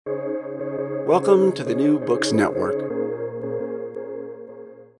Welcome to the New Books Network.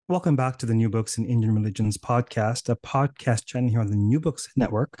 Welcome back to the New Books in Indian Religions podcast, a podcast channel here on the New Books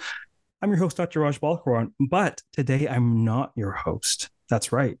Network. I'm your host, Dr. Raj Balkaran, but today I'm not your host.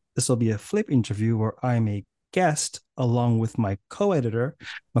 That's right. This will be a flip interview where I'm a guest along with my co-editor,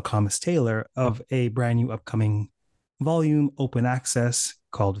 McComas Taylor, of a brand new upcoming volume, open access,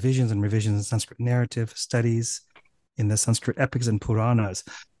 called Visions and Revisions in Sanskrit Narrative Studies in the Sanskrit Epics and Purāṇas.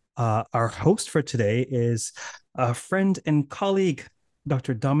 Our host for today is a friend and colleague,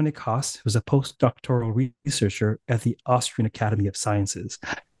 Dr. Dominik Haas, who's a postdoctoral researcher at the Austrian Academy of Sciences.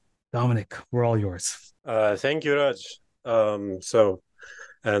 Dominik, we're all yours. Thank you, Raj.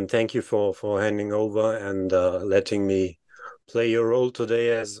 And thank you for handing over and letting me play your role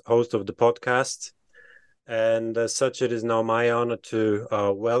today as host of the podcast. And as such, it is now my honor to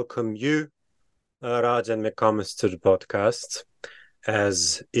welcome you, Raj and McComas, to the podcast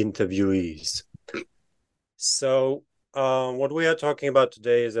as interviewees. So what we are talking about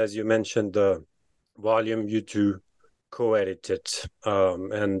today is, as you mentioned, the volume you two co-edited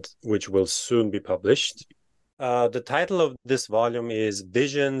and which will soon be published. The title of this volume is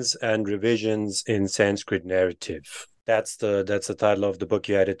Visions and Revisions in Sanskrit Narrative. That's the title of the book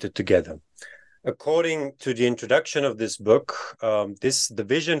you edited together. According to the introduction of this book, the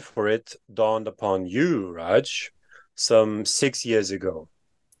vision for it dawned upon you, Raj, some 6 years ago.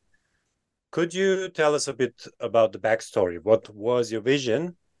 Could you tell us a bit about the backstory? What was your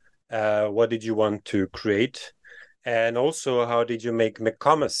vision? What did you want to create? And also, how did you make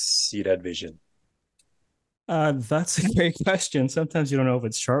McComas see that vision? That's a great question. Sometimes you don't know if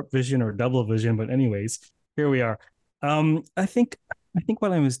it's sharp vision or double vision, but anyways, here we are. I think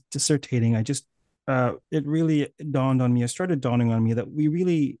while I was dissertating, it really dawned on me. It started dawning on me that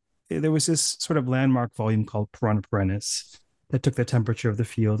there was this sort of landmark volume called Purāṇas that took the temperature of the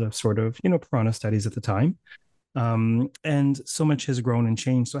field of sort of, Purāṇa studies at the time. And so much has grown and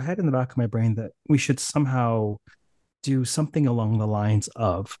changed. So I had in the back of my brain that we should somehow do something along the lines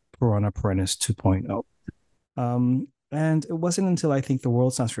of Purāṇas 2.0. And it wasn't until I think the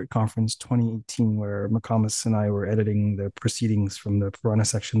World Sanskrit Conference 2018, where McComas and I were editing the proceedings from the Purāṇa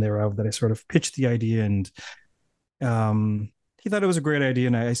section thereof, that I sort of pitched the idea, and he thought it was a great idea.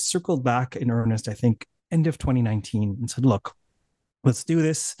 And I circled back in earnest, I think, end of 2019, and said, look, let's do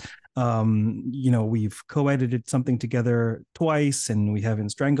this. We've co-edited something together twice and we haven't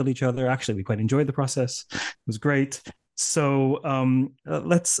strangled each other. Actually, we quite enjoyed the process. It was great. So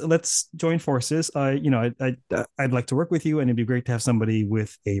let's join forces. I'd like to work with you, and it'd be great to have somebody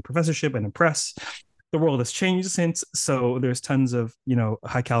with a professorship and a press. The world has changed since, so there's tons of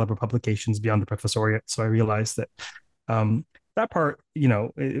high caliber publications beyond the professoriate. So I realized that that part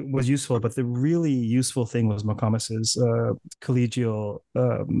it was useful, but the really useful thing was McComas's collegial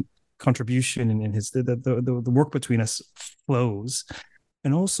contribution and his the work between us flows.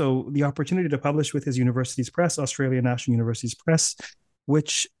 And also the opportunity to publish with his university's press, Australian National University's Press,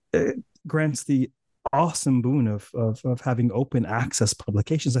 which grants the awesome boon of having open access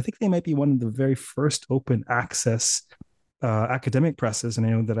publications. I think they might be one of the very first open access academic presses. And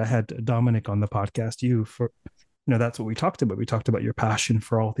I know that I had Dominik on the podcast, that's what we talked about. We talked about your passion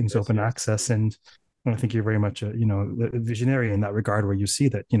for all things open access. And I think you're very much a visionary in that regard, where you see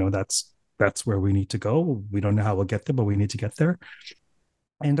that, that's where we need to go. We don't know how we'll get there, but we need to get there.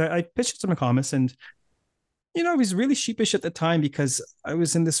 And I pitched it to McComas, and, I was really sheepish at the time because I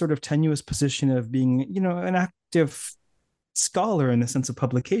was in this sort of tenuous position of being, an active scholar in the sense of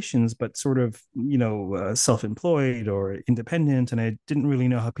publications, but sort of, self-employed or independent. And I didn't really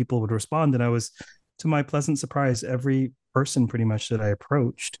know how people would respond. And I was, to my pleasant surprise, every person pretty much that I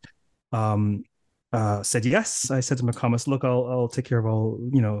approached said yes. I said to McComas, look, I'll take care of all,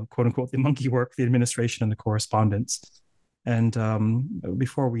 quote unquote, the monkey work, the administration and the correspondence. And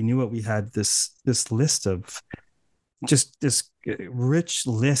before we knew it, we had this list of just this rich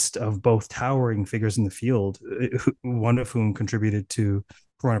list of both towering figures in the field, one of whom contributed to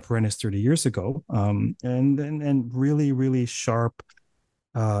Purāṇas 30 years ago, and really, really sharp,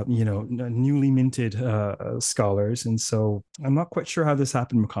 newly minted scholars. And so I'm not quite sure how this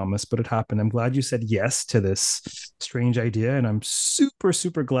happened, McComas, but it happened. I'm glad you said yes to this strange idea. And I'm super,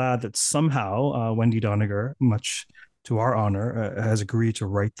 super glad that somehow Wendy Doniger, much to our honor, has agreed to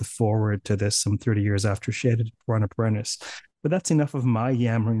write the foreword to this some 30 years after she edited Purāṇas. But that's enough of my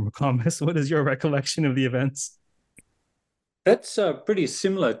yammering, McComas. What is your recollection of the events? That's pretty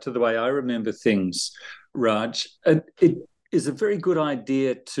similar to the way I remember things, Raj. is a very good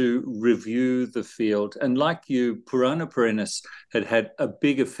idea to review the field. And like you, Purāṇas had a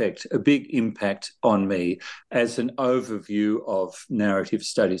big effect, a big impact on me as an overview of narrative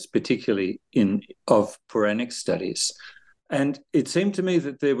studies, particularly of Puranic studies. And it seemed to me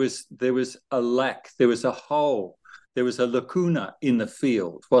that there was a lack, there was a hole, there was a lacuna in the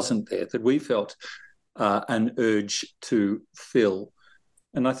field, wasn't there, that we felt an urge to fill.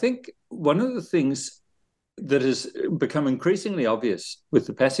 And I think one of the things that has become increasingly obvious with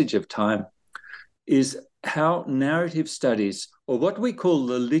the passage of time is how narrative studies, or what we call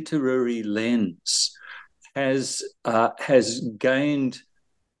the literary lens, has gained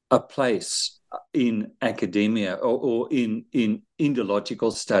a place in academia or in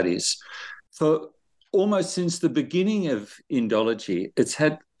Indological studies. For almost since the beginning of Indology, it's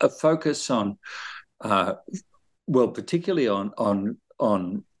had a focus on, particularly on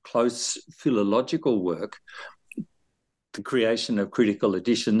close philological work, the creation of critical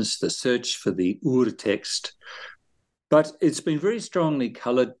editions, the search for the ur-text. But it's been very strongly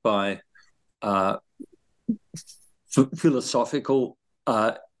coloured by philosophical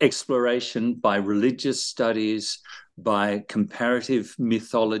exploration, by religious studies, by comparative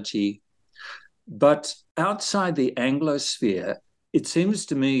mythology. But outside the Anglosphere, it seems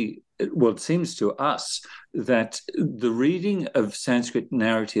to me, well, it seems to us, that the reading of Sanskrit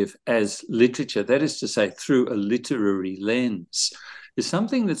narrative as literature, that is to say, through a literary lens, is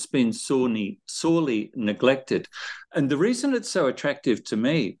something that's been sorely neglected. And the reason it's so attractive to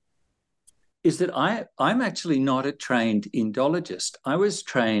me is that I'm actually not a trained Indologist. I was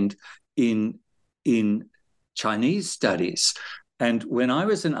trained in Chinese studies. And when I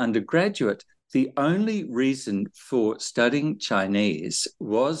was an undergraduate, the only reason for studying Chinese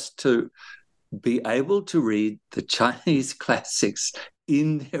was to be able to read the Chinese classics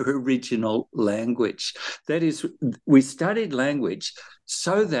in their original language. That is, we studied language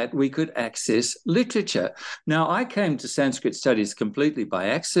so that we could access literature. Now, I came to Sanskrit studies completely by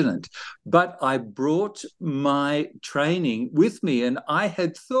accident, but I brought my training with me, and I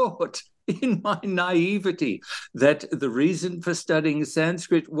had thought in my naivety that the reason for studying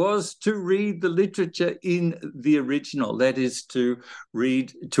Sanskrit was to read the literature in the original, that is, to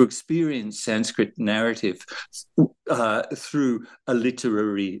experience Sanskrit narrative through a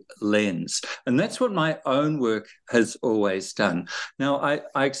literary lens. And that's what my own work has always done. Now, I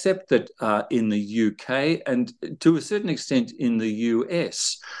accept that in the UK and to a certain extent in the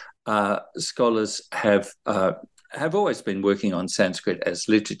US, scholars have always been working on Sanskrit as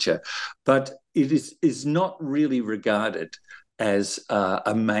literature, but it is not really regarded as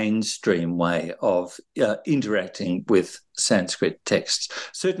a mainstream way of interacting with Sanskrit texts.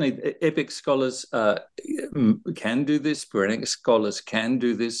 Certainly, epic scholars can do this, Puranic scholars can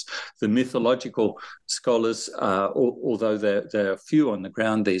do this, the mythological scholars, although there are few on the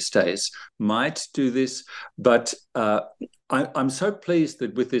ground these days, might do this, but I'm so pleased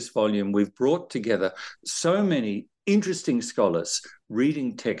that with this volume we've brought together so many interesting scholars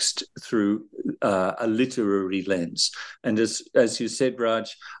reading text through a literary lens. And as you said,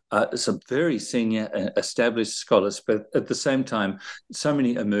 Raj, some very senior and established scholars, but at the same time, so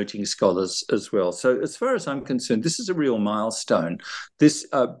many emerging scholars as well. So as far as I'm concerned, this is a real milestone. This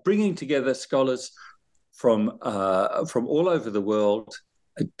bringing together scholars from all over the world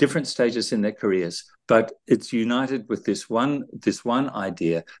at different stages in their careers, but it's united with this one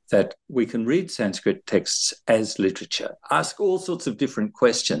idea that we can read Sanskrit texts as literature, ask all sorts of different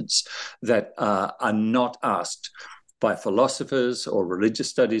questions that are not asked by philosophers or religious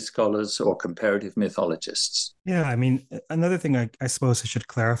studies scholars or comparative mythologists. Yeah, I mean, another thing I suppose I should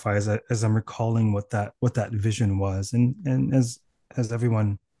clarify as I'm recalling what that vision was, and as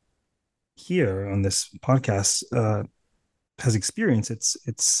everyone here on this podcast has experienced,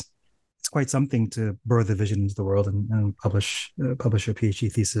 it's quite something to birth a vision into the world and publish a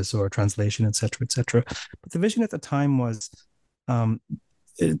PhD thesis or a translation, et cetera. But the vision at the time was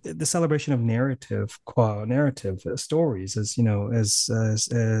the celebration of narrative stories, as you know, as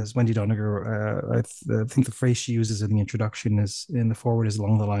Wendy Doniger, I think the phrase she uses in the introduction is in the foreword is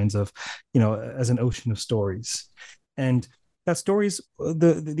along the lines of, as an ocean of stories, and that stories,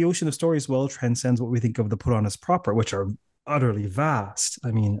 the ocean of stories well transcends what we think of the Purāṇas proper, which are utterly vast. I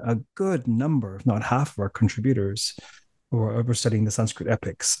mean, a good number, if not half of our contributors we're studying the Sanskrit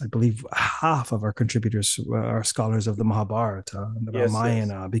epics. I believe half of our contributors are scholars of the Mahabharata and the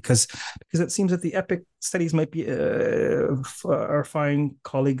Ramayana, because it seems that the epic studies might be, our fine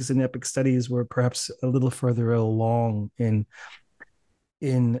colleagues in epic studies were perhaps a little further along in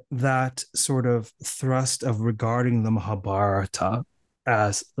that sort of thrust of regarding the Mahabharata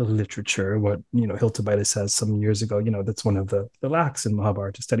as literature. What Hiltebeitis says some years ago, that's one of the lacks in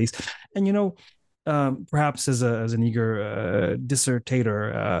Mahabharata studies. And perhaps as an eager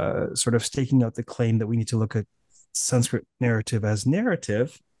dissertator, sort of staking out the claim that we need to look at Sanskrit narrative as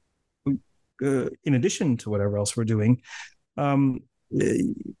narrative, in addition to whatever else we're doing,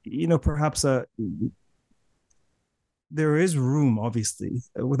 perhaps there is room, obviously,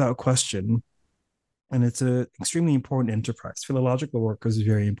 without question, and it's an extremely important enterprise. Philological work is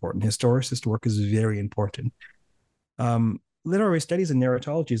very important. Historicist work is very important. Literary studies and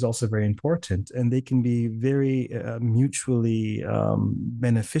narratology is also very important, and they can be very mutually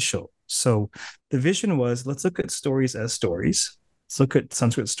beneficial. So the vision was, let's look at stories as stories. Let's look at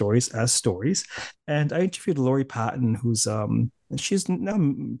Sanskrit stories as stories. And I interviewed Laurie Patton, who's she's now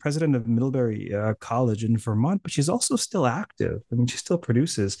president of Middlebury College in Vermont, but she's also still active. I mean, she still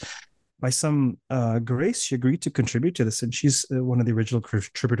produces. By some grace, she agreed to contribute to this, and she's one of the original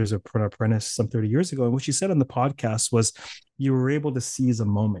contributors of Purāṇas some 30 years ago. And what she said on the podcast was, you were able to seize a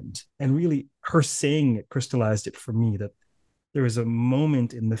moment. And really, her saying it crystallized it for me, that there was a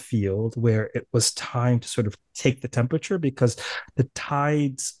moment in the field where it was time to sort of take the temperature, because the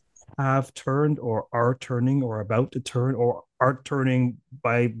tides have turned or are turning or about to turn or are turning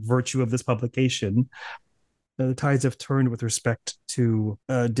by virtue of this publication. The tides have turned with respect to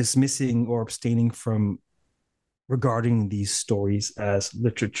dismissing or abstaining from regarding these stories as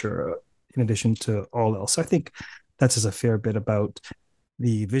literature, in addition to all else. So I think that says a fair bit about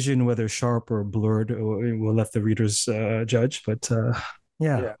the vision, whether sharp or blurred. We'll let the readers judge. But so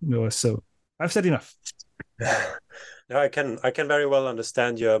I've said enough. No, I can very well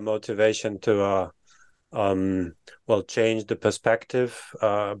understand your motivation to change the perspective,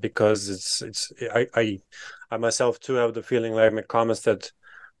 because I myself too have the feeling, like McComas, that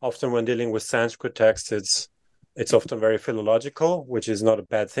often when dealing with Sanskrit texts, it's often very philological, which is not a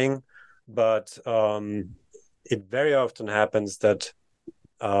bad thing, but it very often happens that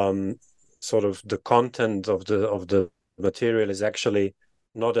sort of the content of the material is actually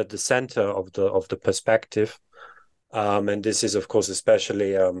not at the center of the perspective, and this is of course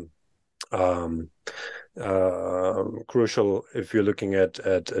especially crucial if you're looking at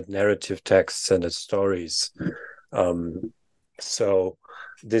narrative texts and at stories. So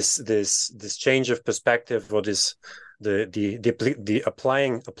this change of perspective, or this the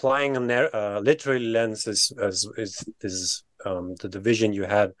applying a literary lens is the vision you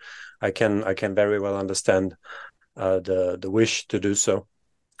had. I can very well understand the wish to do so.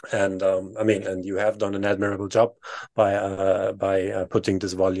 And and you have done an admirable job by putting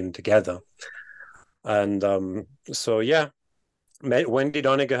this volume together. And Wendy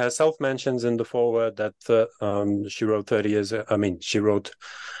Doniger herself mentions in the foreword that she wrote 30 years. She wrote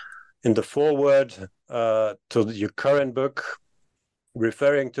in the foreword to your current book,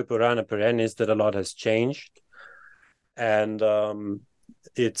 referring to Purāṇa Perennis, that a lot has changed, and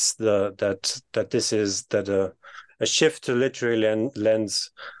it's that a shift to literary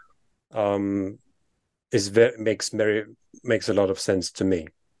lens makes a lot of sense to me.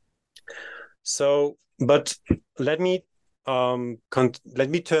 So, but let me turn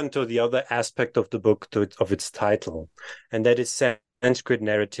to the other aspect of the book, of its title, and that is Sanskrit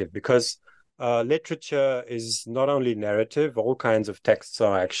narrative, because literature is not only narrative. All kinds of texts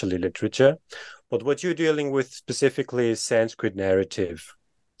are actually literature, but what you're dealing with specifically is Sanskrit narrative,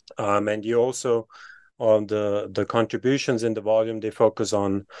 and you also, on the contributions in the volume, they focus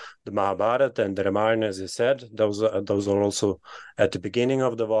on the Mahabharata and the Ramayana, as I said. Those are also at the beginning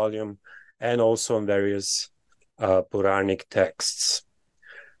of the volume, and also on various Puranic texts.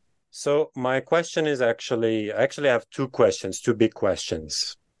 So my question is I have two big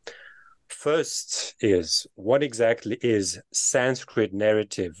questions. First is, what exactly is Sanskrit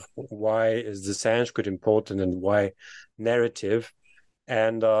narrative? Why is the Sanskrit important, and why narrative?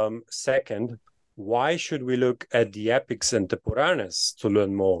 And second, why should we look at the epics and the Purāṇas to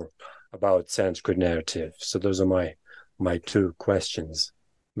learn more about Sanskrit narrative? So those are my two questions.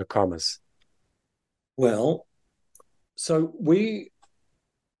 McComas. Well, so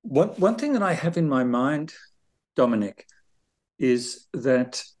one thing that I have in my mind, Dominic, is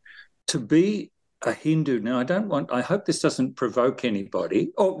that to be a Hindu, now I hope this doesn't provoke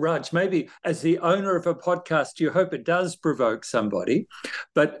anybody. Oh, Raj, maybe as the owner of a podcast, you hope it does provoke somebody,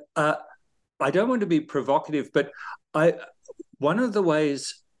 but I don't want to be provocative, but one of the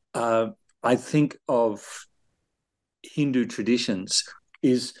ways I think of Hindu traditions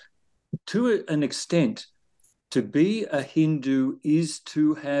is, to an extent, to be a Hindu is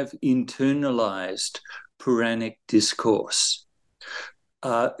to have internalized Puranic discourse,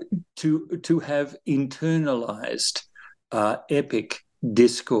 to have internalized epic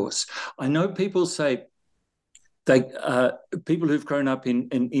discourse. I know people say people who've grown up in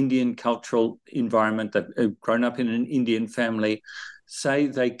an Indian cultural environment, that have grown up in an Indian family, say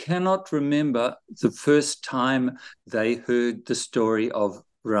they cannot remember the first time they heard the story of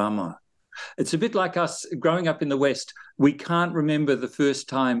Rama. It's a bit like us growing up in the West. We can't remember the first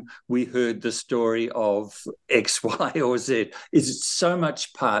time we heard the story of X, Y, or Z. It's so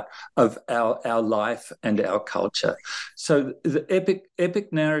much part of our life and our culture. So the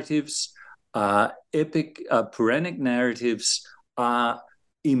epic narratives, Puranic narratives are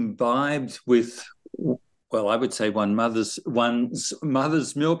imbibed with, well, I would say one's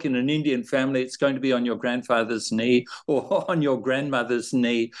mother's milk. In an Indian family, it's going to be on your grandfather's knee or on your grandmother's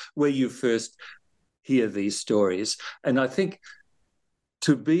knee where you first hear these stories. And I think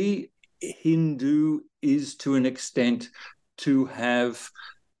to be Hindu is, to an extent, to have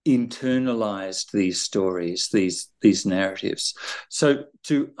internalized these stories, these narratives. So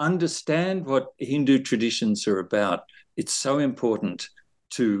to understand what Hindu traditions are about, it's so important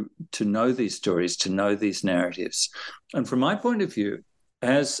to know these stories, to know these narratives. And from my point of view,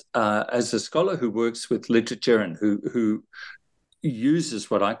 as a scholar who works with literature and who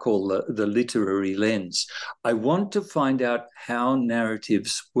uses what I call the literary lens, I want to find out how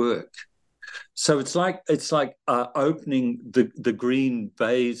narratives work. So it's like opening the green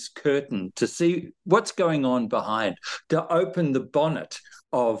baize curtain to see what's going on behind, to open the bonnet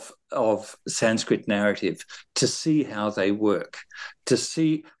of Sanskrit narrative, to see how they work, to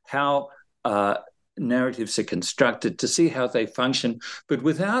see how narratives are constructed, to see how they function, but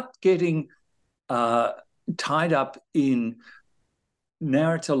without getting tied up in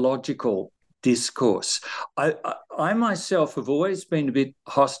narratological discourse. I myself have always been a bit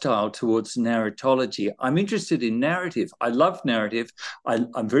hostile towards narratology. I'm interested in narrative. I love narrative.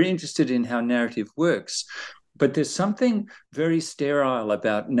 I'm very interested in how narrative works. But there's something very sterile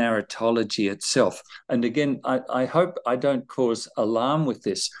about narratology itself. And again, I hope I don't cause alarm with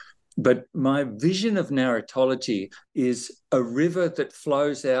this, but my vision of narratology is a river that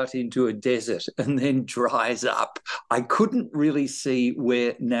flows out into a desert and then dries up. I couldn't really see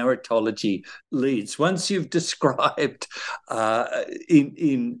where narratology leads. Once you've described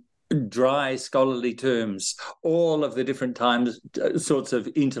in dry scholarly terms all of the different sorts of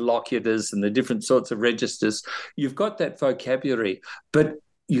interlocutors and the different sorts of registers, you've got that vocabulary, but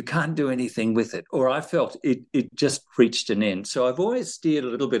you can't do anything with it. Or I felt it just reached an end. So I've always steered a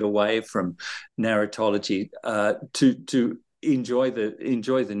little bit away from narratology to enjoy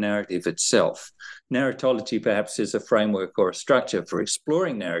the narrative itself. Narratology perhaps is a framework or a structure for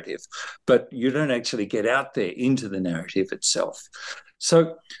exploring narrative, but you don't actually get out there into the narrative itself.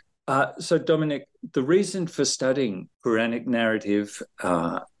 So Dominic, the reason for studying Puranic narrative,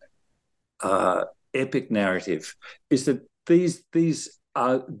 epic narrative, is that these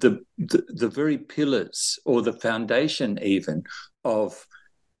are the very pillars, or the foundation even, of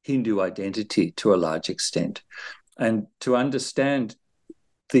Hindu identity to a large extent. And to understand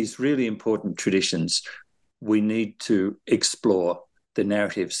these really important traditions, we need to explore the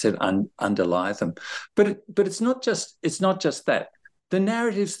narratives that underlie them. But it's not just that. The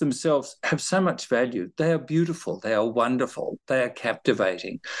narratives themselves have so much value. They are beautiful. They are wonderful. They are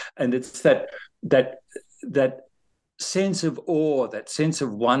captivating. And it's that sense of awe, that sense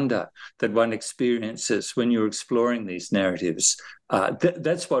of wonder that one experiences when you're exploring these narratives.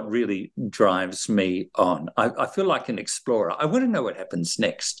 That's what really drives me on. I feel like an explorer. I want to know what happens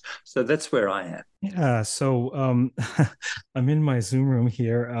next. So that's where I am. Yeah. So I'm in my Zoom room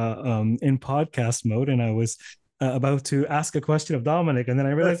here in podcast mode, and I was about to ask a question of Dominic, and then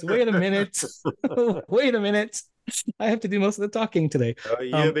I realized, wait a minute. I have to do most of the talking today.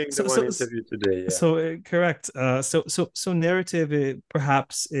 You being the one interviewed today. Yeah. So correct. So narrative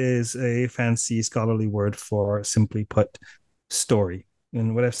perhaps is a fancy scholarly word for, simply put, story.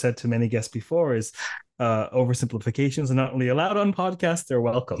 And what I've said to many guests before is oversimplifications are not only allowed on podcasts, they're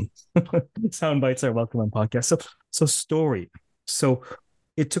welcome. Sound bites are welcome on podcasts. So story. So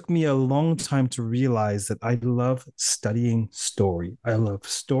it took me a long time to realize that I love studying story. I love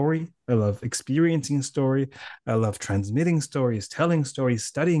story. I love experiencing story. I love transmitting stories, telling stories,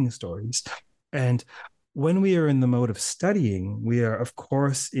 studying stories. And when we are in the mode of studying, we are, of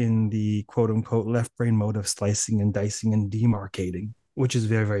course, in the quote unquote left brain mode of slicing and dicing and demarcating, which is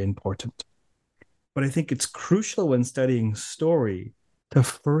very, very important. But I think it's crucial when studying story to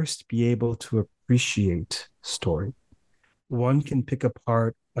first be able to appreciate story. One can pick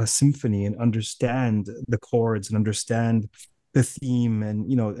apart a symphony and understand the chords and understand the theme and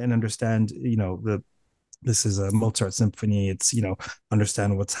understand, this is a Mozart symphony. It's,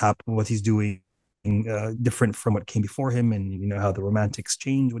 understand what he's doing different from what came before him, and how the Romantics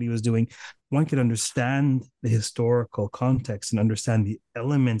changed what he was doing. One could understand the historical context and understand the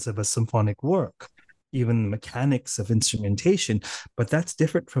elements of a symphonic work, even the mechanics of instrumentation, but that's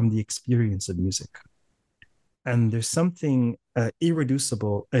different from the experience of music. And there's something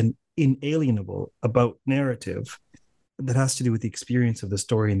irreducible and inalienable about narrative that has to do with the experience of the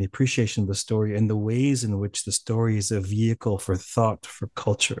story and the appreciation of the story and the ways in which the story is a vehicle for thought, for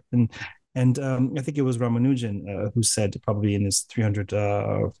culture. And I think it was Ramanujan who said, probably in his 300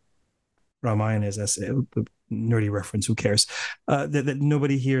 Ramayanas essay, nerdy reference, who cares, that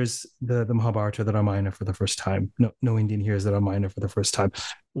nobody hears the Mahabharata or the Ramayana for the first time. No Indian hears the Ramayana for the first time.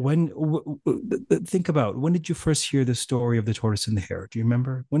 Think about, when did you first hear the story of the tortoise and the hare? Do you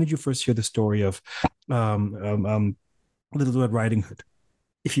remember? When did you first hear the story of Little Red Riding Hood?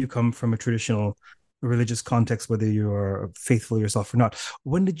 If you come from a traditional religious context, whether you are faithful yourself or not,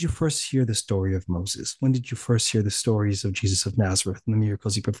 when did you first hear the story of Moses? When did you first hear the stories of Jesus of Nazareth and the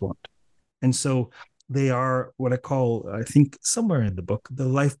miracles he performed? And so they are what I call, I think somewhere in the book, the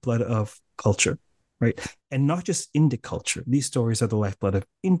lifeblood of culture, right? And not just Indic culture. These stories are the lifeblood of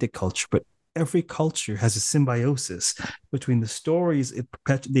Indic culture, but every culture has a symbiosis between the stories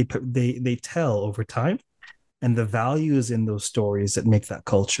they tell over time and the values in those stories that make that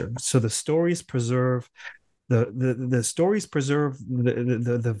culture. So the stories preserve the stories preserve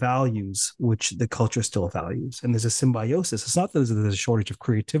the values which the culture still values, and there's a symbiosis. It's not that there's a shortage of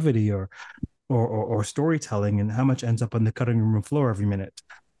creativity or storytelling and how much ends up on the cutting room floor every minute,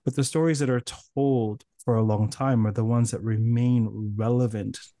 but the stories that are told for a long time are the ones that remain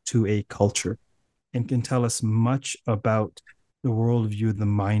relevant to a culture and can tell us much about the worldview, the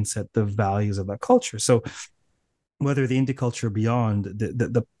mindset, the values of that culture. So whether the Indic culture beyond,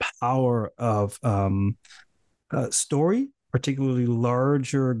 the power of story, particularly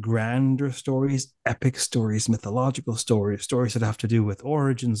larger, grander stories, epic stories, mythological stories, stories that have to do with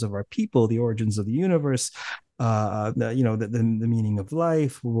origins of our people, the origins of the universe, the meaning of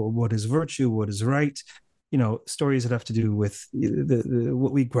life, what is virtue, what is right, stories that have to do with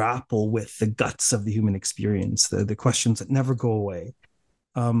what we grapple with, the guts of the human experience, the questions that never go away.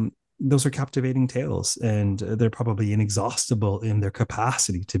 Those are captivating tales, and they're probably inexhaustible in their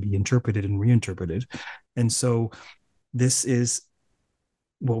capacity to be interpreted and reinterpreted. And so this is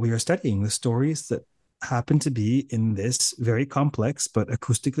what we are studying, the stories that happen to be in this very complex but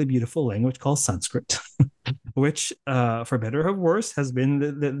acoustically beautiful language called Sanskrit, which, for better or worse, has been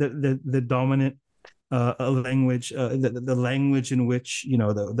the dominant language, the language in which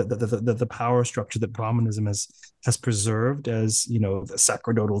the power structure that Brahmanism has preserved as the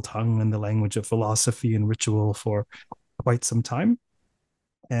sacerdotal tongue and the language of philosophy and ritual for quite some time.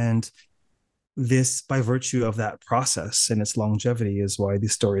 And this, by virtue of that process and its longevity, is why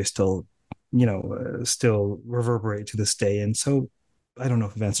these stories still reverberate to this day. And so I don't know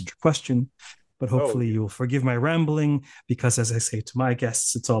if I've answered your question, but hopefully you'll forgive my rambling, because as I say to my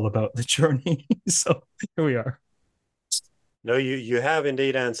guests, it's all about the journey. So here we are. No, you have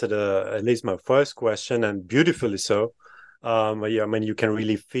indeed answered at least my first question, and beautifully so. I mean, you can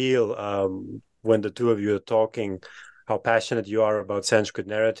really feel when the two of you are talking how passionate you are about Sanskrit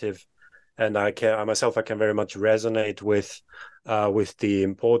narrative, and I can very much resonate with the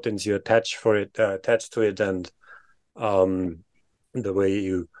importance you attach to it, and the way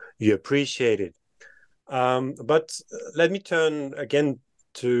you appreciate it. But let me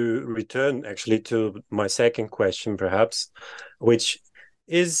return actually to my second question, perhaps, which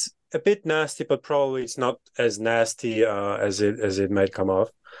is a bit nasty, but probably it's not as nasty as it might come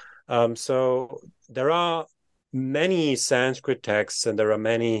off. So there are many Sanskrit texts, and there are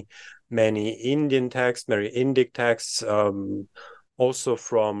many Indian texts, many Indic texts, also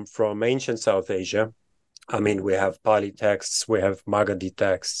from ancient South Asia. I mean, we have Pali texts, we have Magadhi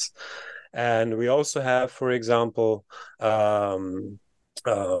texts, and we also have, for example,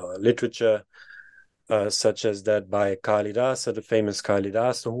 literature such as that by Kalidasa, the famous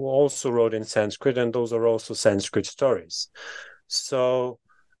Kalidasa, who also wrote in Sanskrit, and those are also Sanskrit stories. So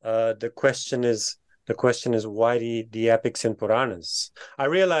the question is, why the epics and Purāṇas? I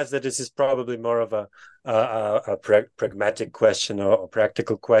realize that this is probably more of a pragmatic question or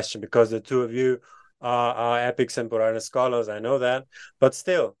practical question, because the two of you are epics and Purāṇa scholars. I know that, but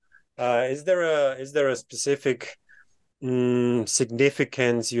still, is there a specific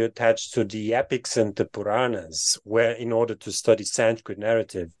significance you attach to the epics and the Purāṇas, where in order to study Sanskrit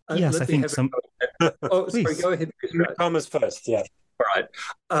narrative? Yes, I think some. Oh, sorry, go ahead. McComas first, yeah. All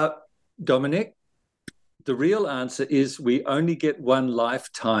right, Dominic. The real answer is we only get one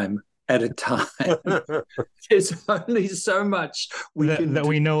lifetime, at a time. There's only so much we can that do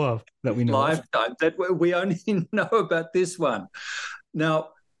we know of. That we know lifetime. That we only know about this one. Now,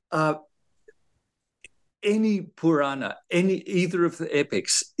 any Purāṇa, either of the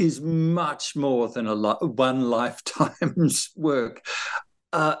epics, is much more than one lifetime's work.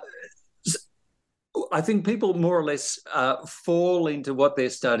 I think people more or less fall into what they're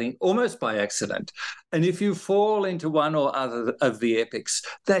studying almost by accident. And if you fall into one or other of the epics,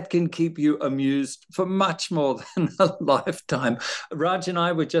 that can keep you amused for much more than a lifetime. Raj and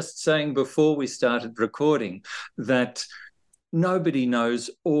I were just saying before we started recording that nobody knows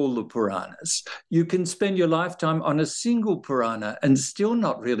all the Purāṇas. You can spend your lifetime on a single Purāṇa and still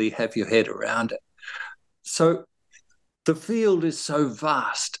not really have your head around it. So the field is so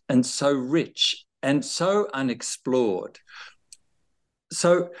vast and so rich and so unexplored.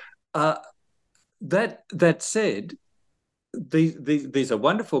 So that said, these are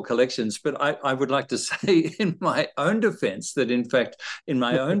wonderful collections, but I would like to say in my own defense that, in fact, in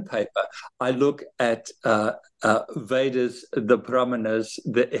my own paper, I look at Vedas, the Brahmanas,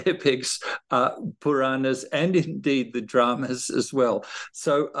 the epics, Puranas, and indeed the dramas as well.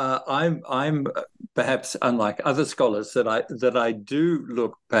 So I'm perhaps unlike other scholars that I do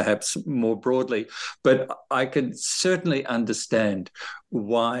look perhaps more broadly, but I can certainly understand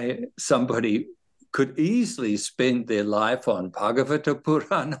why somebody could easily spend their life on Bhagavata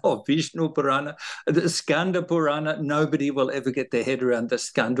Purana or Vishnu Purana, the Skanda Purana. Nobody will ever get their head around the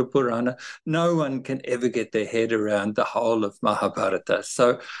Skanda Purana. No one can ever get their head around the whole of Mahabharata.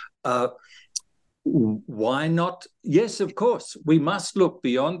 So why not? Yes, of course, we must look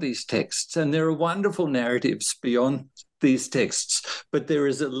beyond these texts, and there are wonderful narratives beyond these texts, but there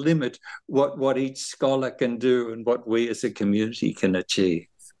is a limit what each scholar can do and what we as a community can achieve.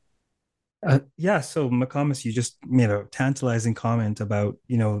 So McComas, you just made a tantalizing comment about,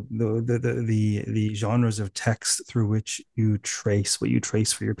 the genres of text through which you trace what you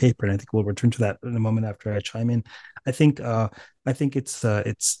trace for your paper, and I think we'll return to that in a moment after I chime in. I think it's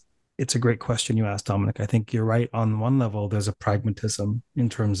a great question you asked, Dominic. I think you're right. On one level, there's a pragmatism in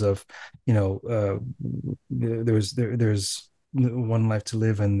terms of, there's one life to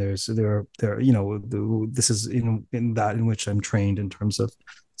live, and this is in that in which I'm trained in terms of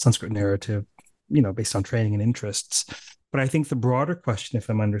Sanskrit narrative, based on training and interests. But I think the broader question, if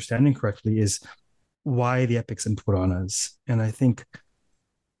I'm understanding correctly, is why the epics and Puranas? And I think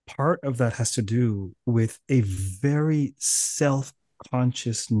part of that has to do with a very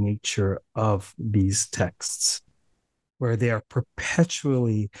self-conscious nature of these texts, where they are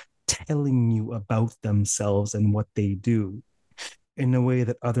perpetually telling you about themselves and what they do in a way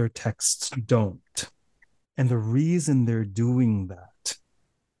that other texts don't. And the reason they're doing that,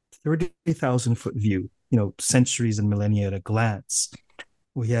 30,000-foot view, centuries and millennia at a glance.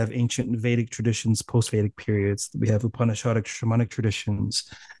 We have ancient Vedic traditions, post-Vedic periods. We have Upanishadic shamanic traditions.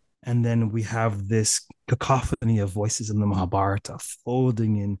 And then we have this cacophony of voices in the Mahabharata,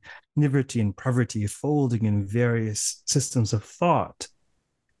 folding in Nivriti and Pravriti, folding in various systems of thought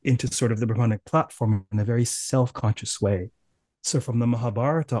into sort of the Brahmanic platform in a very self-conscious way. So from the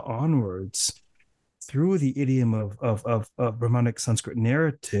Mahabharata onwards, through the idiom of Brahmanic Sanskrit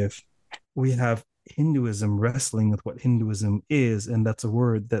narrative, we have Hinduism wrestling with what Hinduism is, and that's a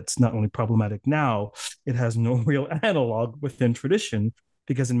word that's not only problematic now, it has no real analog within tradition,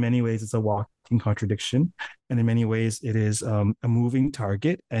 because in many ways it's a walking contradiction, and in many ways it is a moving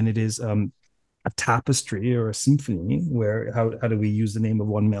target, and it is a tapestry or a symphony where how do we use the name of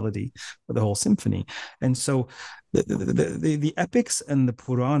one melody for the whole symphony? And so the epics and the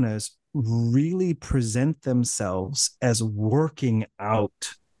Puranas really present themselves as working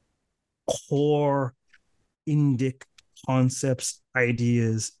out core Indic concepts,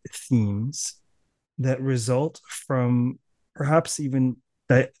 ideas, themes that result from perhaps even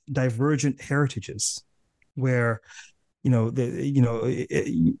divergent heritages, where the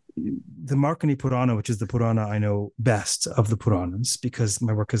Markandeya Purana, which is the Purana I know best of the Puranas, because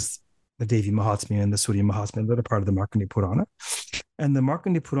my work is the Devi Mahatmya and the Surya Mahatmya that are part of the Markandeya Purana. And the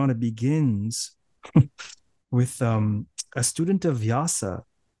Markandeya Purana begins with a student of Vyasa,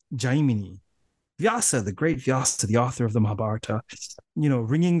 Jaimini. Vyasa, the great Vyasa, the author of the Mahabharata,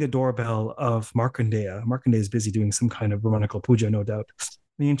 ringing the doorbell of Markandeya. Markandeya is busy doing some kind of Brahmanical puja, no doubt.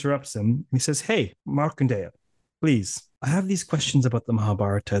 And he interrupts him. And he says, "Hey, Markandeya, please, I have these questions about the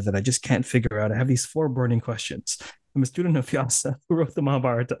Mahabharata that I just can't figure out. I have these 4 burning questions. I'm a student of Vyasa who wrote the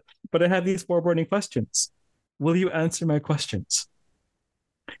Mahabharata, but I have these 4 burning questions. Will you answer my questions?"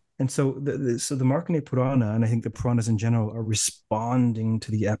 And so the Markandeya Purana, and I think the Puranas in general, are responding to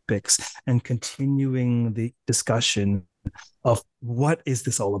the epics and continuing the discussion of what is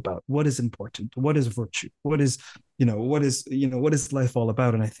this all about? What is important? What is virtue? What is life all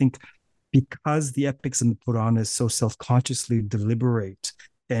about? And I think because the epics and the Puranas so self-consciously deliberate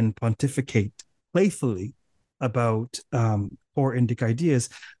and pontificate playfully about core Indic ideas,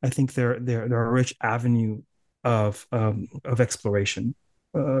 I think they're a rich avenue of exploration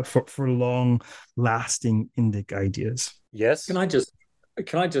for long-lasting Indic ideas. Yes. Can I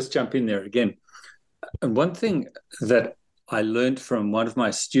just jump in there again? And one thing that I learned from one of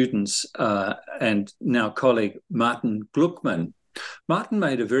my students and now colleague, Martin Gluckman. Martin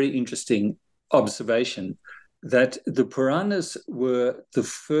made a very interesting observation that the Puranas were the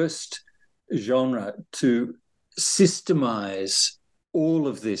first genre to systemize all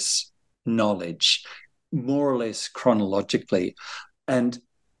of this knowledge, more or less chronologically. And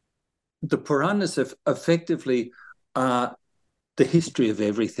the Puranas effectively are the history of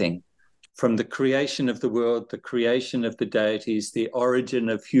everything, from the creation of the world, the creation of the deities, the origin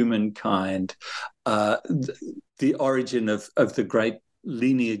of humankind, the origin of the great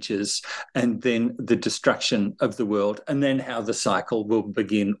lineages, and then the destruction of the world, and then how the cycle will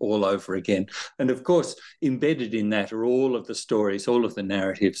begin all over again. And of course, embedded in that are all of the stories, all of the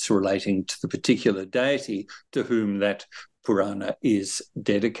narratives relating to the particular deity to whom that Purana is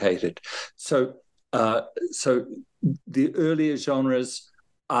dedicated. So the earlier genres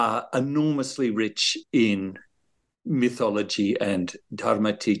are enormously rich in mythology and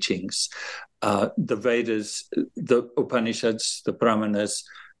dharma teachings. The Vedas, the Upanishads, the Brahmanas,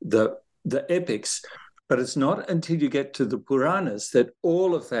 the epics. But it's not until you get to the Puranas that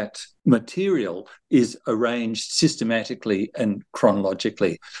all of that material is arranged systematically and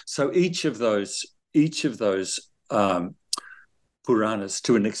chronologically. So each of those Puranas,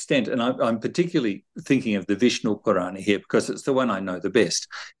 to an extent, and I'm particularly thinking of the Vishnu Purana here because it's the one I know the best,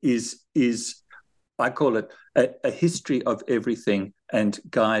 is I call it a history of everything and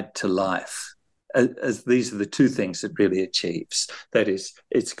guide to life, as these are the two things it really achieves. That is,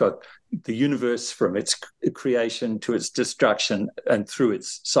 it's got the universe from its creation to its destruction and through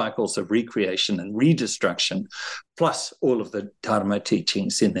its cycles of recreation and redestruction, plus all of the Dharma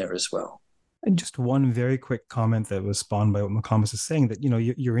teachings in there as well. And just one very quick comment that was spawned by what McComas is saying, that,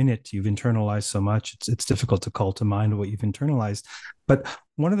 you're in it, you've internalized so much, it's difficult to call to mind what you've internalized. But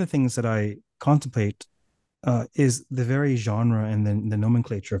one of the things that I contemplate is the very genre and the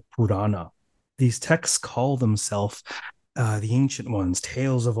nomenclature of Purana. These texts call themselves the ancient ones,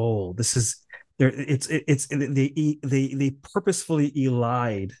 tales of old. This is they purposefully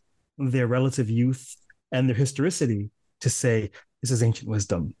elide their relative youth and their historicity to say this is ancient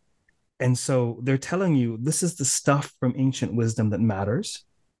wisdom. And so they're telling you this is the stuff from ancient wisdom that matters.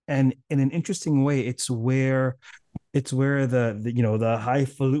 And in an interesting way, it's where the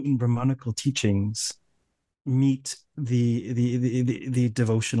highfalutin Brahmanical teachings meet the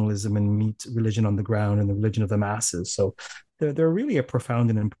devotionalism and meet religion on the ground and the religion of the masses. So they're really a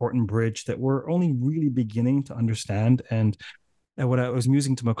profound and important bridge that we're only really beginning to understand. And what I was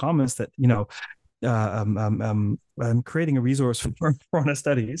musing to McComas that, I'm creating a resource for Purana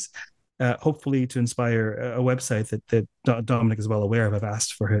studies, hopefully to inspire a website that Dominic is well aware of. I've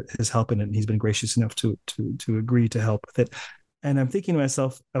asked for his help in it, and he's been gracious enough to agree to help with it. And I'm thinking to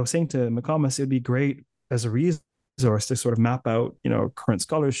myself, I was saying to McComas, it would be great as a resource to sort of map out, current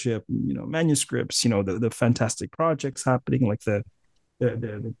scholarship, manuscripts, the fantastic projects happening, like the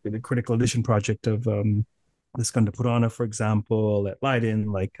critical edition project of the Skanda Purana, for example, at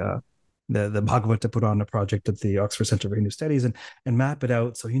Leiden, like the Bhagavata Purana project at the Oxford Center for Hindu Studies, and map it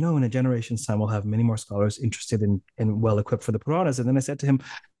out. So, in a generation's time, we'll have many more scholars interested in and well equipped for the Puranas. And then I said to him,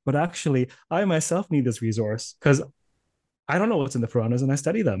 but actually, I myself need this resource because I don't know what's in the Puranas and I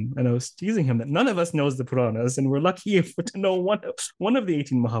study them. And I was teasing him that none of us knows the Puranas, and we're lucky to know one of the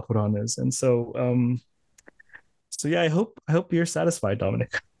 18 Mahapuranas. And so, yeah, I hope you're satisfied,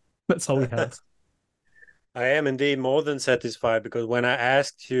 Dominic. That's all we have. I am indeed more than satisfied, because when I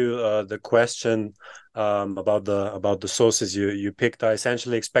asked you the question about the sources you picked, I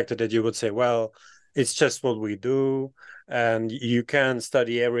essentially expected that you would say, well, it's just what we do, and you can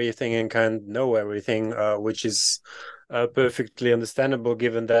study everything and can know everything, which is perfectly understandable,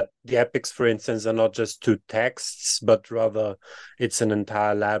 given that the epics, for instance, are not just two texts, but rather it's an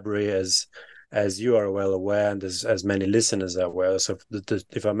entire library, as you are well aware, and as many listeners are aware. So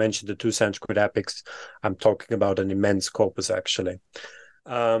if I mention the two Sanskrit epics, I'm talking about an immense corpus, actually.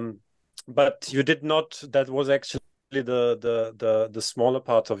 But you did not. That was actually the smaller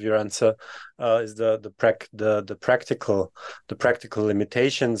part of your answer. Is the practical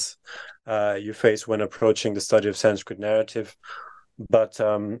limitations you face when approaching the study of Sanskrit narrative. But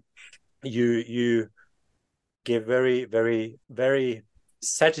you give very, very, very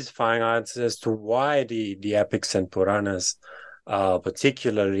satisfying answers as to why the epics and Puranas are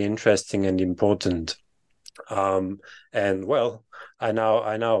particularly interesting and important. And well, I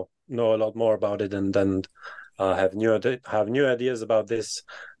now know a lot more about it, and have new ideas about this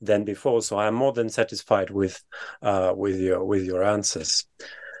than before. So I'm more than satisfied with your answers.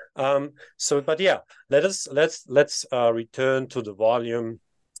 But yeah, let's return to the volume,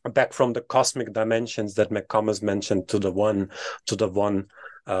 back from the cosmic dimensions that McComas mentioned to the one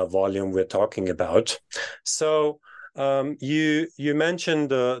volume we're talking about. So you mentioned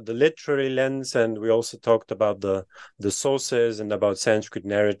the literary lens, and we also talked about the sources and about Sanskrit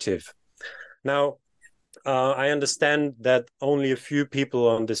narrative. Now, I understand that only a few people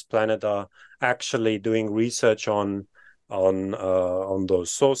on this planet are actually doing research on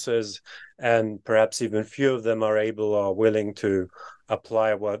those sources, and perhaps even few of them are able or willing to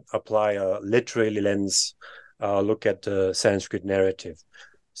apply a literary lens, look at the Sanskrit narrative.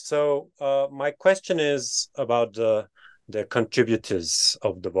 So my question is about the contributors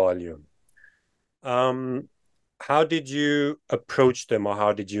of the volume. How did you approach them, or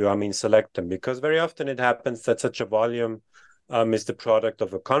how did you, select them? Because very often it happens that such a volume is the product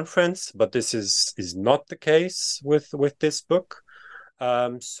of a conference, but this is not the case with this book.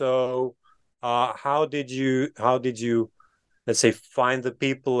 So how did you, let's say, find the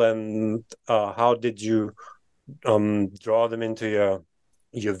people, and how did you draw them into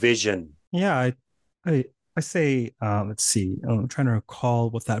your vision? Yeah, I say, let's see, I'm trying to recall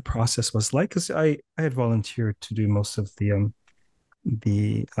what that process was like, because I had volunteered to do most of the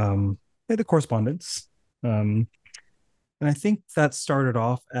correspondence, and I think that started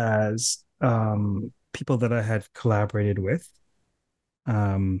off as people that I had collaborated with,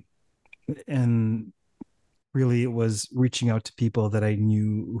 and really it was reaching out to people that I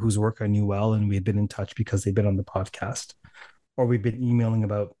knew, whose work I knew well, and we had been in touch because they'd been on the podcast, or we'd been emailing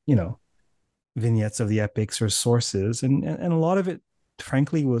about, vignettes of the epics or sources, and a lot of it,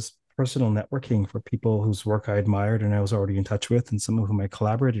 frankly, was personal networking for people whose work I admired and I was already in touch with, and some of whom I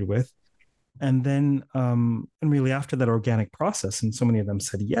collaborated with. And then and really after that organic process, and so many of them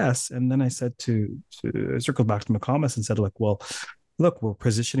said yes, and then I said to circle back to McComas and said, like, well, look, we're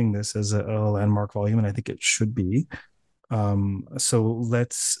positioning this as a landmark volume, and I think it should be, so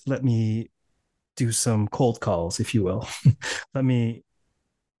let me do some cold calls, if you will. Let me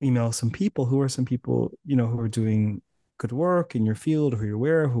email some people who are doing good work in your field, who you're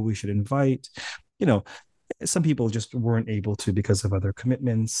aware of, who we should invite. Some people just weren't able to because of other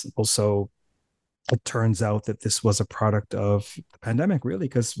commitments. Also, it turns out that this was a product of the pandemic, really,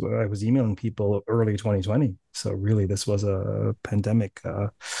 because I was emailing people early 2020. So really, this was a pandemic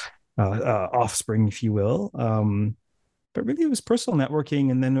offspring, if you will. But really, it was personal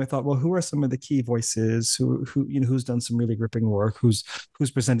networking. And then I thought, well, who are some of the key voices who's done some really gripping work, who's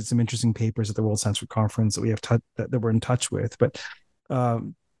presented some interesting papers at the World Sanskrit Conference that we have that we're in touch with. But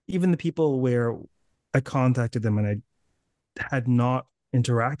even the people where I contacted them and I had not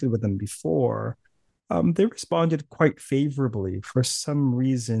interacted with them before, they responded quite favorably. For some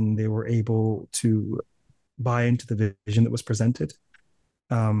reason, they were able to buy into the vision that was presented.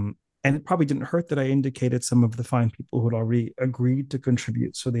 And it probably didn't hurt that I indicated some of the fine people who had already agreed to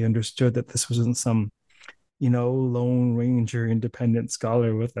contribute, so they understood that this wasn't some, Lone Ranger independent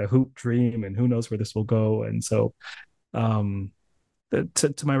scholar with a hoop dream and who knows where this will go. And so,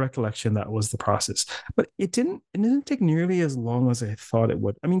 to my recollection, that was the process. But it didn't take nearly as long as I thought it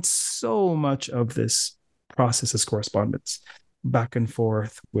would. So much of this process is correspondence, back and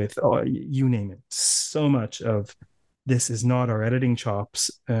forth with, you name it. So much of this is not our editing chops,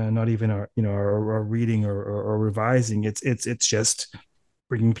 not even our reading or revising. It's just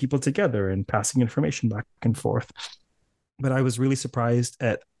bringing people together and passing information back and forth. But I was really surprised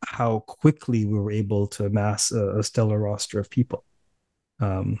at how quickly we were able to amass a stellar roster of people.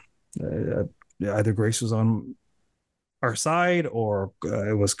 Either Grace was on our side, or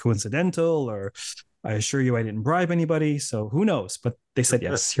it was coincidental, or I assure you I didn't bribe anybody. So who knows? But they said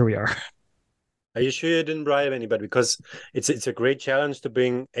yes. Here we are. Are you sure you didn't bribe anybody? Because it's a great challenge to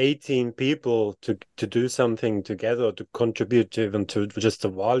bring 18 people to do something together, to contribute even to just the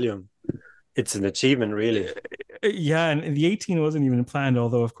volume. It's an achievement, really. Yeah, and the 18 wasn't even planned,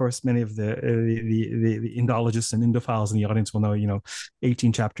 although, of course, many of the Indologists and Indophiles in the audience will know,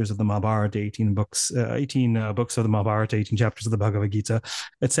 18 chapters of the Mahabharata, 18 books of the Mahabharata, 18 chapters of the Bhagavad Gita,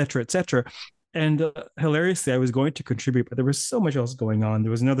 etc., etc. And hilariously, I was going to contribute, but there was so much else going on.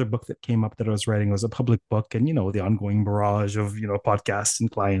 There was another book that came up that I was writing. It was a public book, and, the ongoing barrage of, podcasts and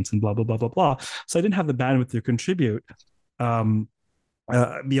clients and blah, blah, blah, blah, blah. So I didn't have the bandwidth to contribute.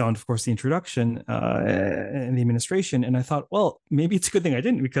 beyond, of course, the introduction and the administration. And I thought, well, maybe it's a good thing I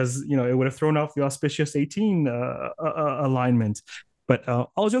didn't, because it would have thrown off the auspicious 18 alignment. But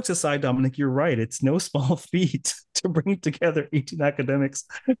all jokes aside, Dominic, you're right. It's no small feat to bring together 18 academics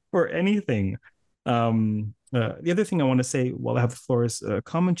for anything. The other thing I want to say while I have the floor is a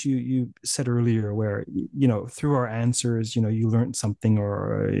comment you said earlier, where through our answers, you learned something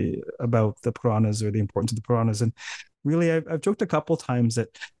or about the Purāṇas or the importance of the Purāṇas. And really, I've joked a couple times that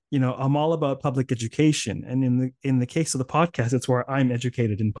I'm all about public education, and in the case of the podcast, it's where I'm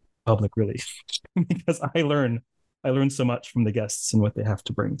educated in public, really, because I learn so much from the guests and what they have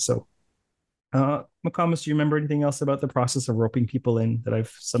to bring. So, McComas, do you remember anything else about the process of roping people in that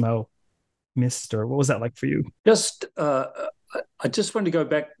I've somehow missed, or what was that like for you? I just want to go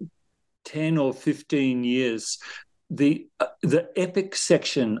back 10 or 15 years. The epic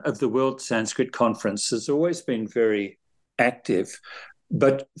section of the World Sanskrit Conference has always been very active,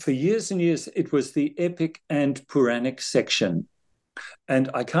 but for years and years it was the epic and Puranic section. And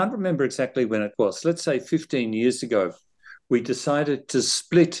I can't remember exactly when it was. Let's say 15 years ago, we decided to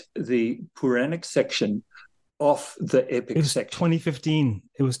split the Puranic section off the epic section. 2015.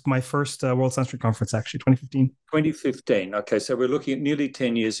 It was my first World Sanskrit Conference, actually, 2015. 2015. Okay, so we're looking at nearly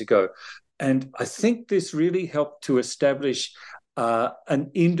 10 years ago. And I think this really helped to establish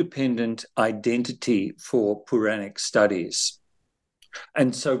an independent identity for Puranic studies.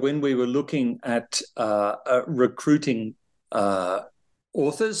 And so when we were looking at recruiting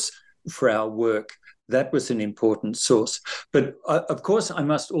authors for our work, that was an important source. But of course, I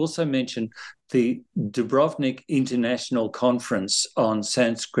must also mention the Dubrovnik International Conference on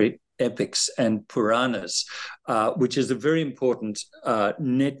Sanskrit Epics and Purāṇas, which is a very important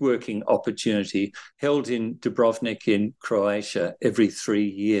networking opportunity held in Dubrovnik in Croatia every 3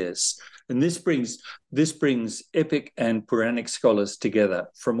 years. And this brings epic and Puranic scholars together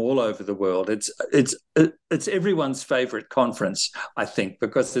from all over the world. It's everyone's favorite conference, I think,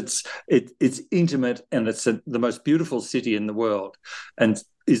 because it's intimate, and it's the most beautiful city in the world, and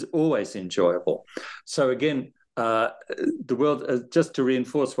is always enjoyable. So again, the world, just to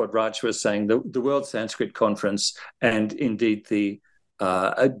reinforce what Raj was saying, the World Sanskrit Conference, and indeed the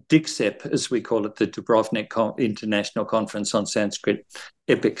DICSEP, as we call it, the Dubrovnik International Conference on Sanskrit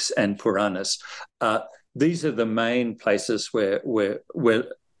Epics and Purāṇas. These are the main places where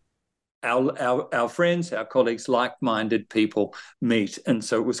our friends, our colleagues, like-minded people meet, and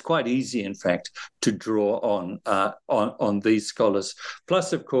so it was quite easy, in fact, to draw on these scholars.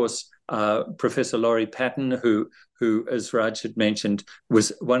 Plus, of course, Professor Laurie Patton, who, as Raj had mentioned,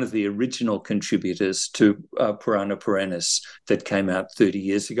 was one of the original contributors to Purāṇa Perennis that came out 30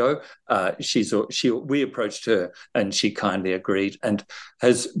 years ago. We approached her, and she kindly agreed, and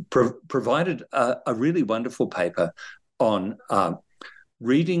has provided a really wonderful paper on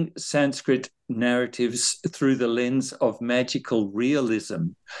reading Sanskrit narratives through the lens of magical realism,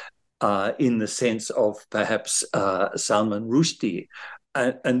 in the sense of perhaps Salman Rushdie.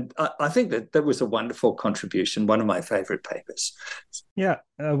 And I think that was a wonderful contribution, one of my favorite papers. Yeah,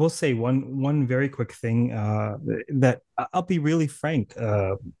 I will say one very quick thing, that I'll be really frank,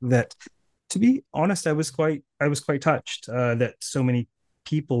 that, to be honest, I was quite touched that so many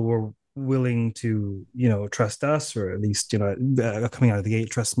people were willing to trust us, or at least coming out of the gate,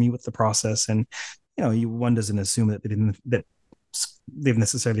 trust me with the process. And one doesn't assume that they've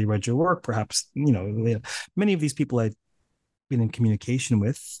necessarily read your work. Perhaps many of these people I'd been in communication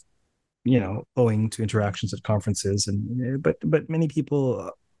with, owing to interactions at conferences, and but many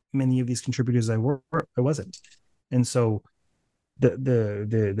people, many of these contributors I wasn't. And so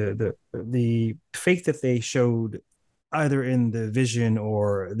the faith that they showed, either in the vision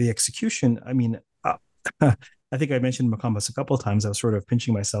or the execution, I mean, I think I mentioned McComas a couple of times. I was sort of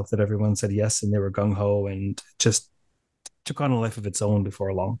pinching myself that everyone said yes and they were gung-ho, and just took on a life of its own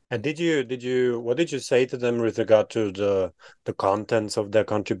before long. And what did you say to them with regard to the contents of their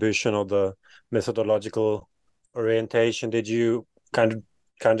contribution, or the methodological orientation? Did you kind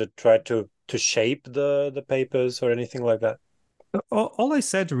of try to shape the papers or anything like that? All I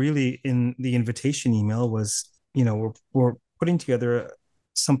said really in the invitation email was, we're putting together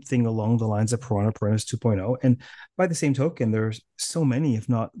something along the lines of Purāṇa Perennis 2.0. And by the same token, there's so many, if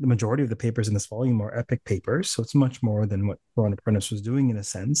not the majority of the papers in this volume, are epic papers. So it's much more than what Purāṇa Perennis was doing, in a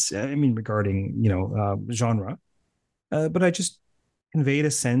sense. I mean, regarding, genre. But I just conveyed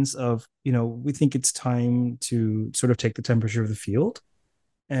a sense of, we think it's time to sort of take the temperature of the field,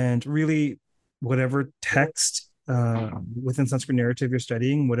 and really whatever text within Sanskrit narrative you're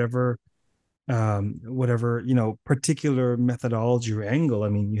studying, whatever particular methodology or angle, I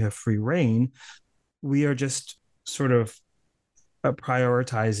mean, you have free reign. We are just sort of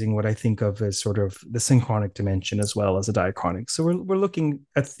prioritizing what I think of as sort of the synchronic dimension as well as a diachronic. So we're looking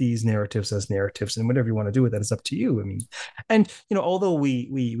at these narratives as narratives, and whatever you want to do with that is up to you. I mean, and although we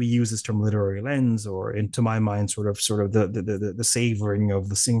use this term literary lens, or into my mind, sort of the savoring of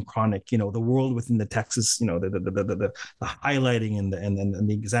the synchronic, the world within the text is, the highlighting and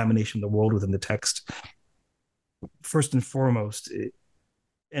the examination of the world within the text first and foremost.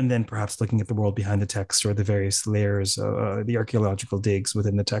 And then perhaps looking at the world behind the text, or the various layers, the archaeological digs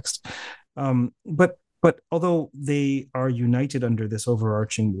within the text. But although they are united under this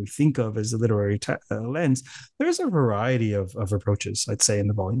overarching, we think of as a literary lens, there's a variety of approaches, I'd say, in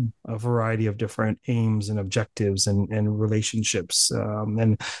the volume, a variety of different aims and objectives and relationships,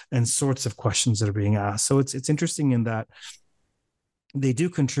 and sorts of questions that are being asked. So it's interesting in that they do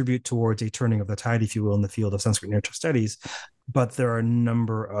contribute towards a turning of the tide, if you will, in the field of Sanskrit literature studies, but there are a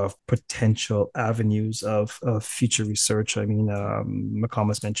number of potential avenues of future research. I mean,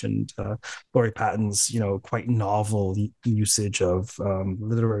 McComas mentioned Laurie Patton's, quite novel usage of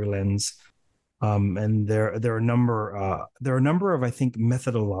literary lens, and there are a number of, I think,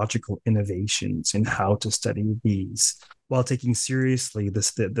 methodological innovations in how to study these while taking seriously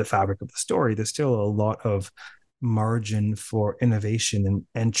the fabric of the story. There's still a lot of margin for innovation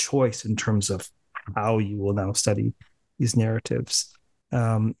and choice in terms of how you will now study these narratives.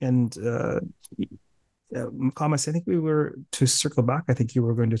 McComas, I think we were to circle back. I think you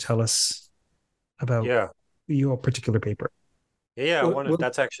were going to tell us about your particular paper. Yeah,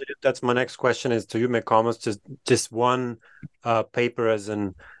 that's my next question is to you, McComas. Just one paper as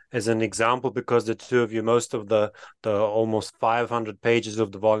an example, because the two of you, most of the almost 500 pages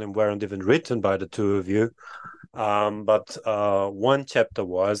of the volume weren't even written by the two of you. But one chapter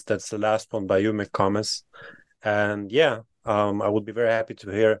that's the last one by you, McComas. And I would be very happy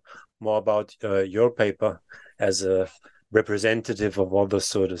to hear more about your paper as a representative of others,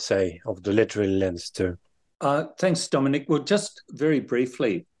 so to say, of the literary lens too. Thanks, Dominic. Well, just very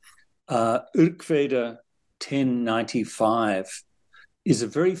briefly, Urkveda 1095 is a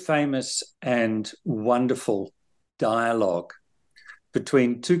very famous and wonderful dialogue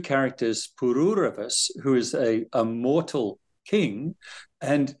between two characters, Pururavas, who is a mortal king,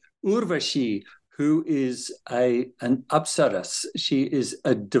 and Urvashi, who is an apsaras. She is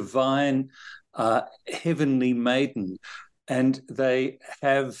a divine, heavenly maiden, and they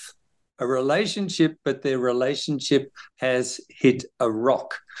have a relationship, but their relationship has hit a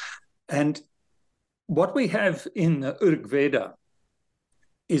rock. And what we have in the Urkveda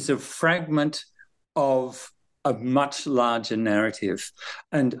is a fragment of a much larger narrative.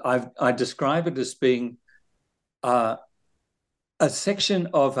 And I describe it as being a section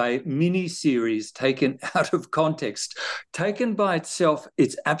of a mini-series taken out of context. Taken by itself,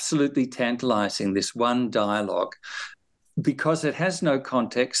 it's absolutely tantalizing, this one dialogue. Because it has no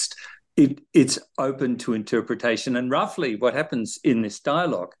context, it's open to interpretation. And roughly what happens in this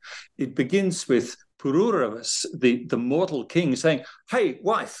dialogue, it begins with Pururavas, the mortal king, saying, "Hey,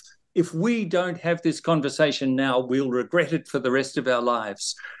 wife, if we don't have this conversation now, we'll regret it for the rest of our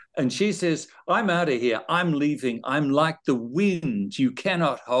lives." And she says, "I'm out of here. I'm leaving. I'm like the wind. You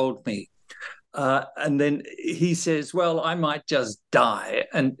cannot hold me." And then he says, "Well, I might just die,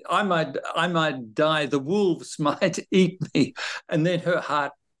 and I might die. The wolves might eat me." And then her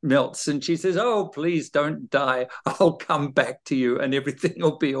heart melts and she says, "Oh, please don't die. I'll come back to you and everything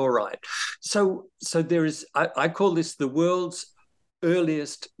will be all right." So there is, I call this the world's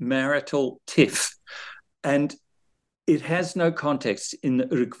earliest marital tiff. And it has no context in the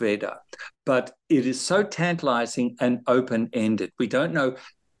Urkveda, but it is so tantalizing and open-ended. We don't know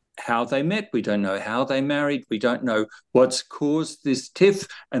how they met. We don't know how they married. We don't know what's caused this tiff,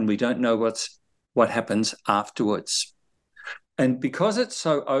 and we don't know what happens afterwards. And because it's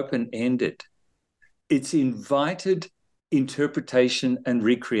so open-ended, it's invited interpretation and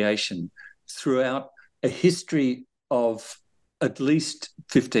recreation throughout a history of at least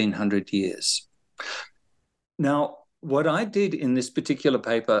 1,500 years. Now, what I did in this particular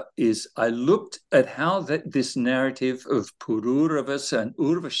paper is I looked at how this narrative of Pururavas and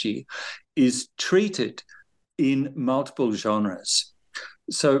Urvashi is treated in multiple genres.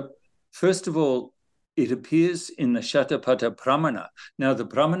 So, first of all, it appears in the Shatapatha Purāṇa. Now, the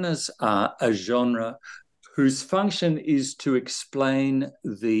Purāṇas are a genre whose function is to explain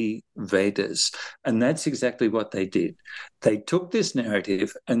the Vedas. And that's exactly what they did. They took this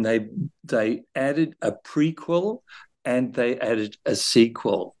narrative and they added a prequel and they added a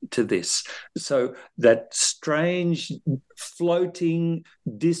sequel to this. So that strange, floating,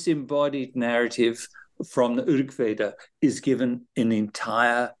 disembodied narrative from the Urkveda is given an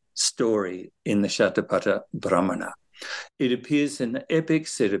entire story in the Shatapatha Purāṇa. It appears in the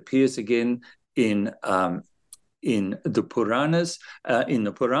epics. It appears again in the Purāṇas. In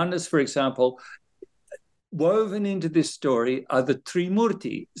the Purāṇas, for example, woven into this story are the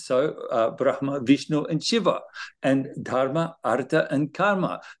Trimurti, so Brahma, Vishnu, and Shiva, and Dharma, Artha, and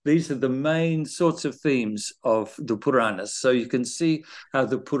Karma. These are the main sorts of themes of the Purāṇas. So you can see how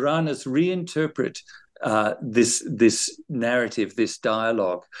the Purāṇas reinterpret this narrative, this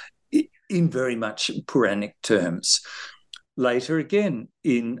dialogue, in very much Puranic terms. Later again,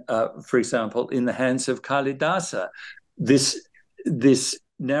 for example, in the hands of Kalidasa, this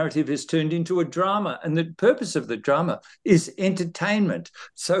narrative is turned into a drama, and the purpose of the drama is entertainment.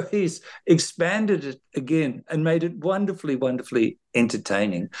 So he's expanded it again and made it wonderfully, wonderfully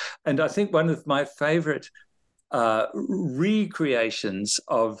entertaining. And I think one of my favorite recreations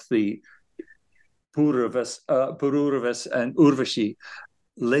of the Pururavas and Urvashi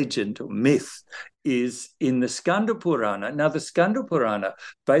legend or myth is in the Skanda Purana. Now, the Skanda Purana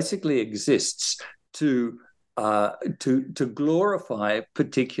basically exists to glorify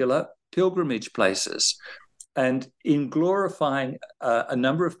particular pilgrimage places. And in glorifying a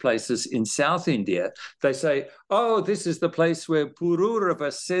number of places in South India, they say, oh, this is the place where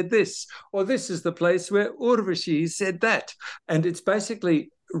Pururava said this, or this is the place where Urvashi said that. And it's basically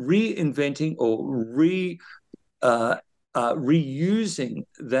reinventing or reusing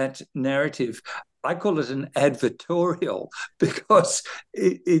that narrative. I call it an advertorial because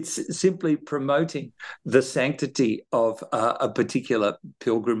it's simply promoting the sanctity of a particular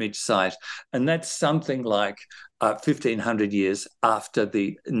pilgrimage site. And that's something like 1,500 years after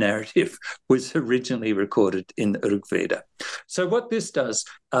the narrative was originally recorded in the Rigveda. So what this does,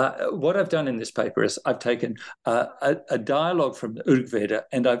 what I've done in this paper is I've taken a dialogue from the Rigveda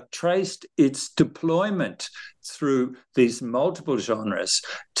and I've traced its deployment through these multiple genres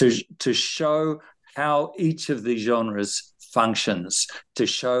to show how each of the genres functions, to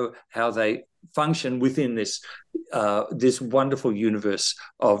show how they function within this wonderful universe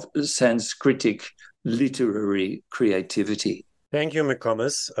of Sanskritic literary creativity. Thank you,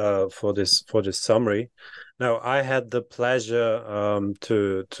 McComas, for this summary. Now, I had the pleasure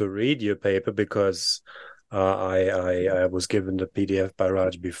to read your paper because I was given the PDF by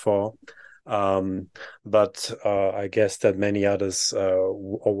Raj before. But I guess that many others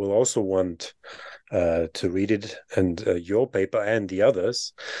will also want to read it, and your paper and the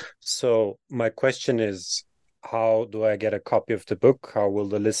others. So my question is, how do I get a copy of the book? How will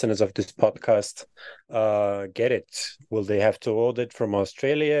the listeners of this podcast get it? Will they have to order it from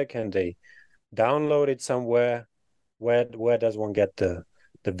Australia? Can they download it somewhere? Where does one get the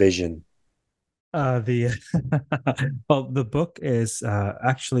vision? Well, the book is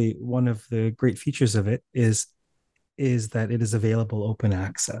actually one of the great features of it is that it is available open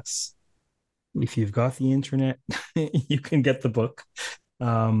access. If you've got the internet, you can get the book.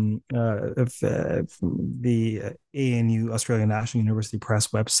 The ANU, Australian National University Press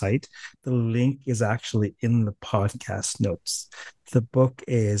website, the link is actually in the podcast notes. The book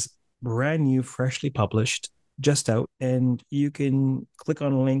is brand new, freshly published, just out, and you can click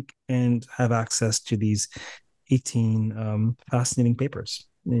on a link and have access to these 18 fascinating papers,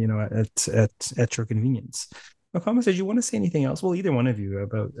 at your convenience. McComas, did you want to say anything else? Well, either one of you,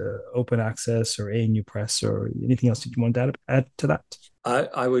 about open access or ANU Press or anything else that you want to add to that?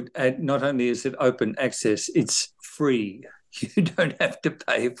 I would add, not only is it open access, it's free. You don't have to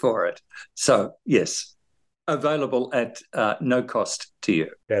pay for it. So, yes, available at no cost to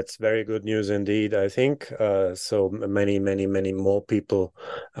you. That's very good news indeed, I think. So many, many, many more people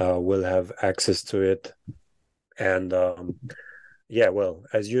will have access to it. And well,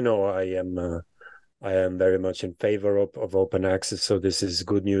 as you know, I am very much in favor of open access, so this is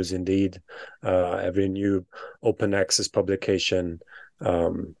good news indeed. Every new open access publication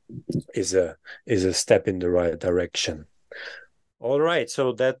is a step in the right direction. All right,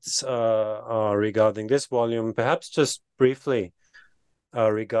 so that's regarding this volume. Perhaps just briefly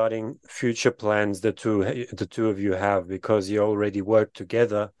regarding future plans the two of you have, because you already work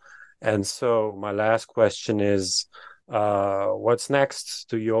together. And so my last question is, what's next?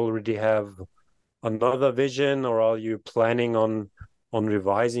 Do you already have another vision, or are you planning on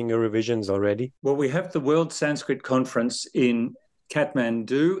revising your revisions already? Well, we have the World Sanskrit Conference in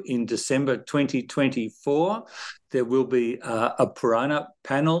Kathmandu in December 2024. There will be a Purāṇa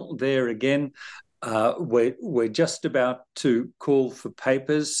panel there again. We're just about to call for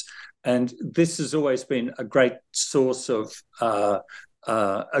papers, and this has always been a great source of a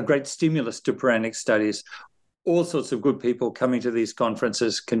great stimulus to Puranic studies. all sorts of good people coming to these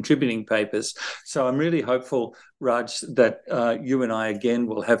conferences, contributing papers. So I'm really hopeful, Raj, that you and I again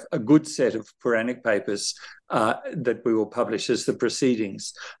will have a good set of Puranic papers that we will publish as the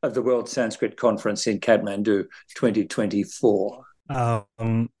proceedings of the World Sanskrit Conference in Kathmandu 2024.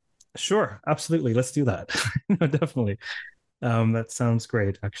 Sure, absolutely. Let's do that. No, definitely. That sounds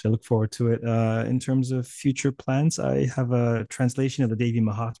great. Actually, I look forward to it. In terms of future plans, I have a translation of the Devi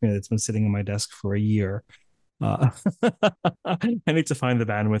Mahatmya that's been sitting on my desk for a year. I need to find the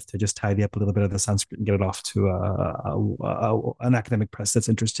bandwidth to just tidy up a little bit of the Sanskrit and get it off to an academic press that's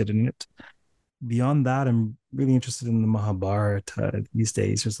interested in it. Beyond that, I'm really interested in the Mahabharata these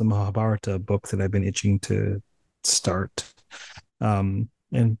days. There's the Mahabharata book that I've been itching to start. And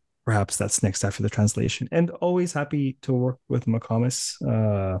perhaps that's next after the translation. And always happy to work with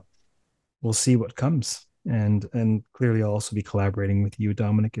McComas. We'll see what comes. And clearly I'll also be collaborating with you,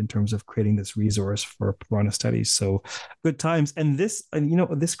 Dominic, in terms of creating this resource for Purāṇa studies. So good times. And this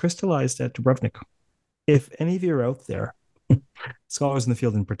crystallized at Dubrovnik. If any of you are out there, scholars in the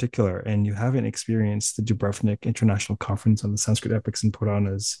field in particular, and you haven't experienced the Dubrovnik International Conference on the Sanskrit Epics and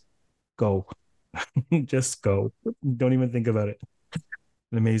Purāṇas, go. Just go. Don't even think about it.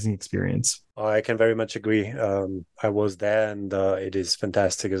 An amazing experience. I can very much agree. I was there, and it is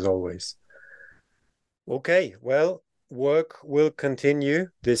fantastic as always. Okay, well, work will continue.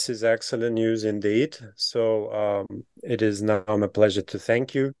 This is excellent news indeed. So it is now my pleasure to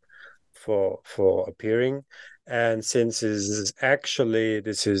thank you for appearing. And since this is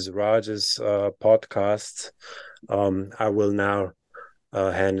Raj's podcast, I will now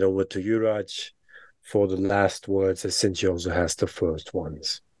hand over to you, Raj, for the last words, since he also has the first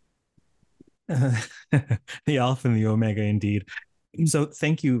ones. The Alpha and the Omega, indeed. So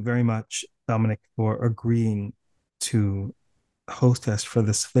thank you very much, Dominic, for agreeing to host us for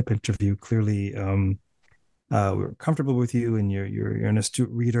this flip interview. Clearly, we're comfortable with you, and you're an astute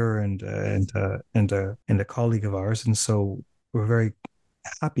reader and a colleague of ours, and so we're very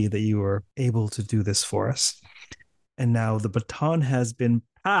happy that you were able to do this for us. And now the baton has been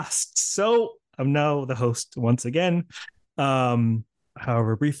passed, so I'm now the host once again.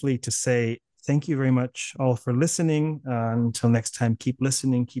 However, briefly to say thank you very much all for listening. Until next time, keep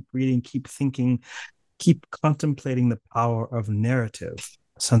listening, keep reading, keep thinking, keep contemplating the power of narrative,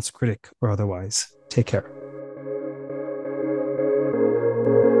 Sanskritic or otherwise. Take care.